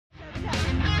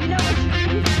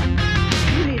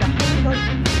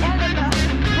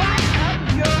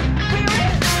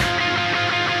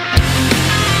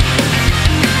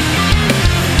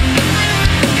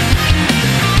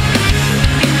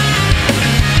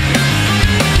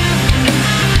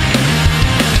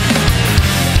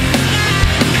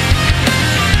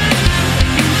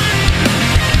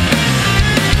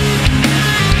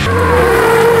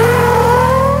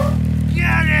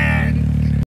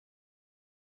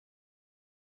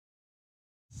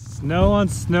Snow on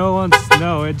snow on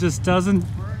snow. It just doesn't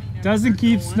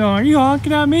keep snowing. Are you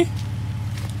honking at me?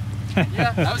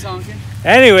 Yeah, I was honking.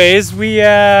 Anyways, we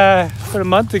about a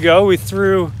month ago we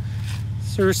threw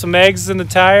some eggs in the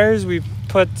tires. We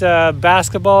put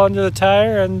basketball under the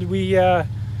tire, and we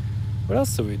what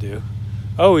else did we do?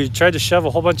 Oh, we tried to shove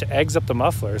a whole bunch of eggs up the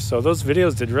muffler. So those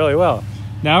videos did really well.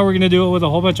 Now we're gonna do it with a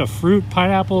whole bunch of fruit,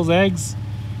 pineapples, eggs,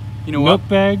 you know, milk what?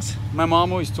 bags. My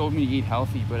mom always told me to eat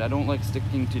healthy, but I don't like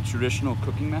sticking to traditional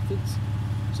cooking methods.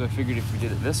 So I figured if we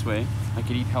did it this way, I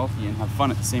could eat healthy and have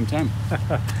fun at the same time.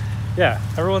 Yeah,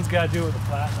 everyone's got to do it with a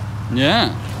platinum.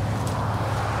 Yeah.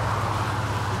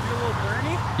 You do a little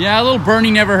Bernie? Yeah, a little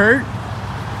Bernie never hurt.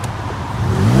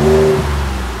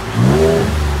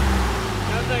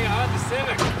 Sounds like a Honda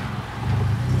Civic.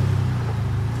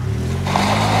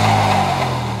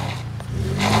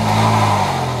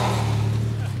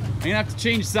 I'm gonna have to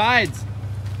change sides.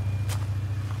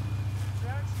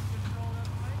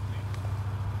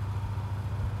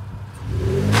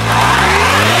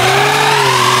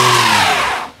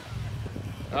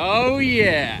 Oh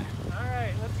yeah. All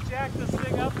right, let's jack this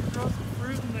thing up and throw some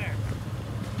fruit in there.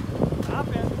 Hop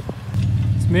in.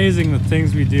 It's amazing the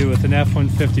things we do with an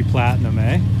F150 Platinum,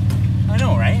 eh? I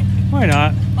know, right? Why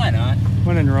not? Why not?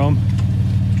 When in Rome.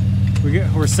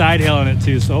 We're side hilling it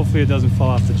too, so hopefully it doesn't fall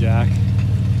off the jack.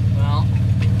 Well,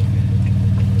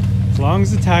 as long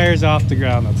as the tire's off the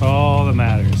ground, that's all that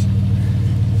matters.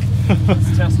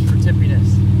 let's test for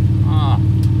tippiness. Ah,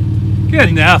 good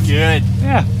enough. good.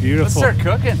 Yeah, beautiful. Let's start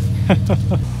cooking.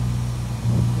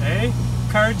 Hey,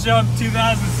 car jump 2017.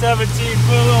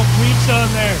 Put a little bleach on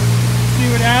there.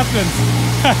 See what happens.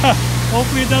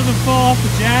 Hopefully it doesn't fall off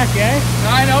the jack, eh?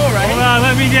 I know, right? Hold on,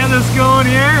 let me get this going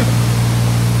here.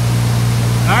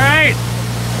 All right,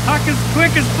 huck as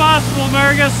quick as possible,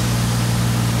 Margus.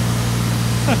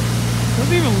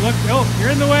 Doesn't even look. Oh,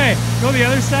 you're in the way. Go the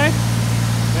other side.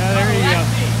 Yeah, there you go.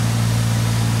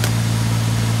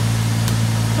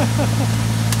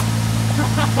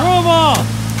 Throw them all.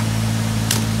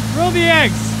 Throw the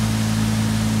eggs.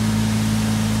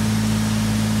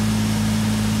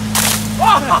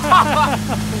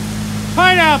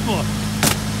 Pineapple.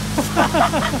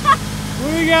 What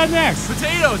do we got next?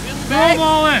 Potatoes in the Throw bag. them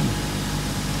all in.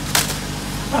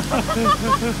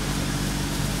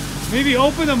 Maybe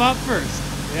open them up first.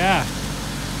 Yeah.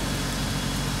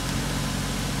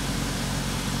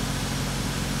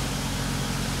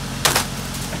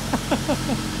 I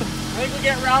think we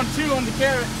get round 2 on the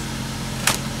carrots.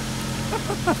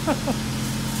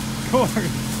 Corn.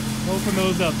 Open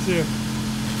those up too.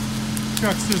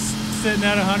 Truck's just sitting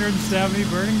at 170,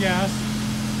 burning gas.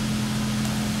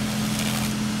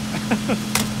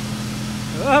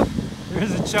 Oh,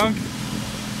 there's a chunk.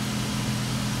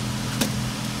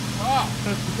 Oh,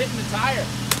 hitting the tire.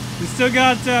 We still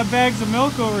got bags of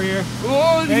milk over here.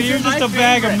 Oh, Hey, you're just a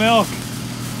bag of milk.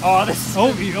 Oh, this is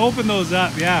Oh, you open those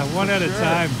up. Yeah, one at a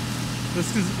time.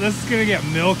 This is gonna get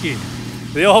milky.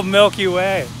 The old Milky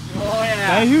Way. Oh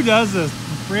yeah. Hey, who does this?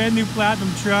 Brand new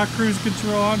platinum truck, cruise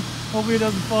control on. Hopefully it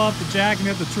doesn't fall off the jack and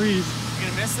hit the trees. You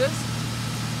gonna miss this?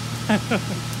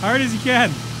 Hard as you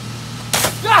can.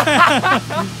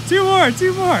 Two more.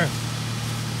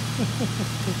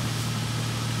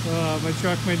 My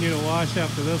truck might need a wash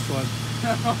after this one.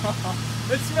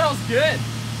 It smells good.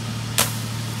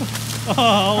 Oh,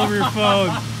 all over your phone.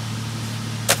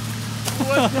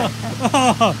 What the?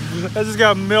 Oh, I just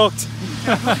got milked. Is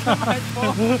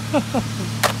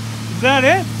that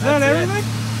it? Is that everything?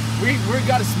 We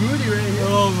got a smoothie right here.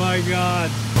 Oh my god.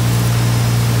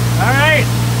 Alright.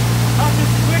 Huck as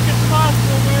quick as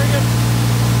possible, Morgan.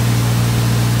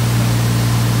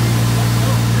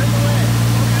 You're in the way.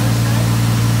 On the other side.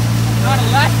 Not a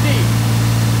lefty.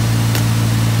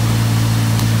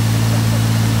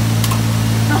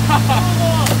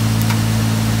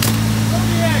 Throw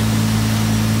the eggs.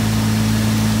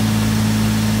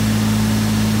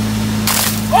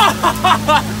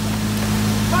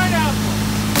 Pineapple.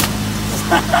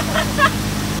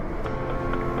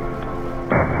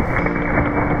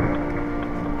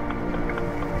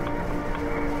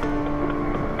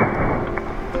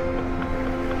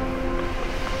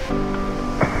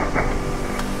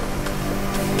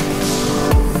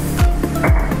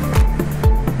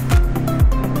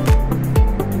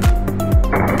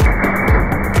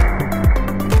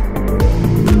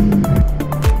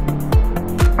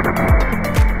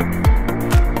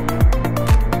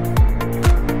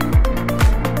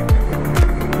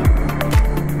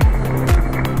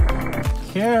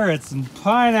 Carrots and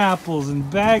pineapples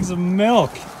and bags of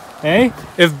milk. Hey,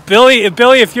 if Billy,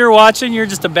 if you're watching, you're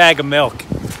just a bag of milk.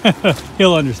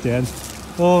 He'll understand.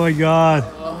 Oh my god.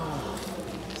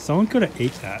 Someone could have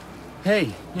ate that.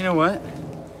 Hey, you know what?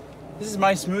 This is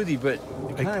my smoothie, but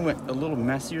it kind of went a little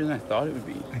messier than I thought it would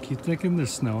be. I keep thinking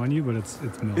there's snow on you, but it's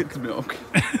milk. It's milk.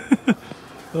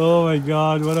 Oh my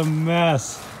God, what a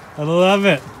mess. I love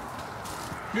it.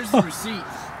 Here's the receipt.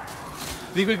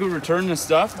 Think we could return this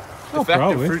stuff? Oh, Effective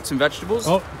probably. fruits and vegetables?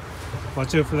 Oh,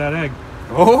 watch out for that egg.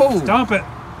 Oh! Stomp it.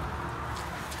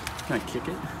 Can I kick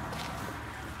it?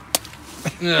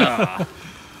 Ugh.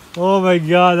 Oh my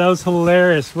God, that was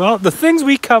hilarious. Well, the things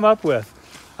we come up with.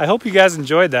 I hope you guys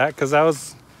enjoyed that, because I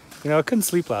was, I couldn't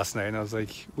sleep last night, and I was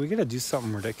like, we gotta do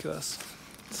something ridiculous.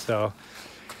 So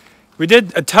we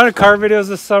did a ton of car videos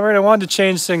this summer, and I wanted to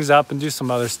change things up and do some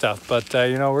other stuff. But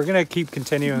we're gonna keep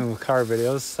continuing with car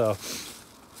videos. So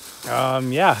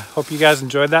yeah, hope you guys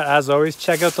enjoyed that. As always,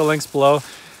 check out the links below.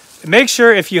 Make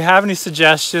sure if you have any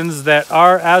suggestions that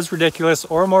are as ridiculous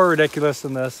or more ridiculous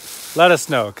than this, let us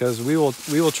know, because we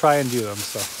will try and do them.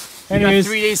 So anyways, you got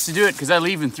 3 days to do it, because I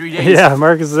leave in 3 days. Yeah,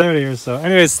 Marcus is out here. So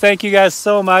anyways, thank you guys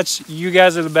so much. You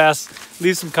guys are the best.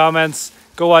 Leave some comments.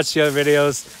 Go watch the other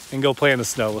videos and go play in the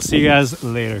snow. We'll see you guys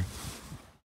later.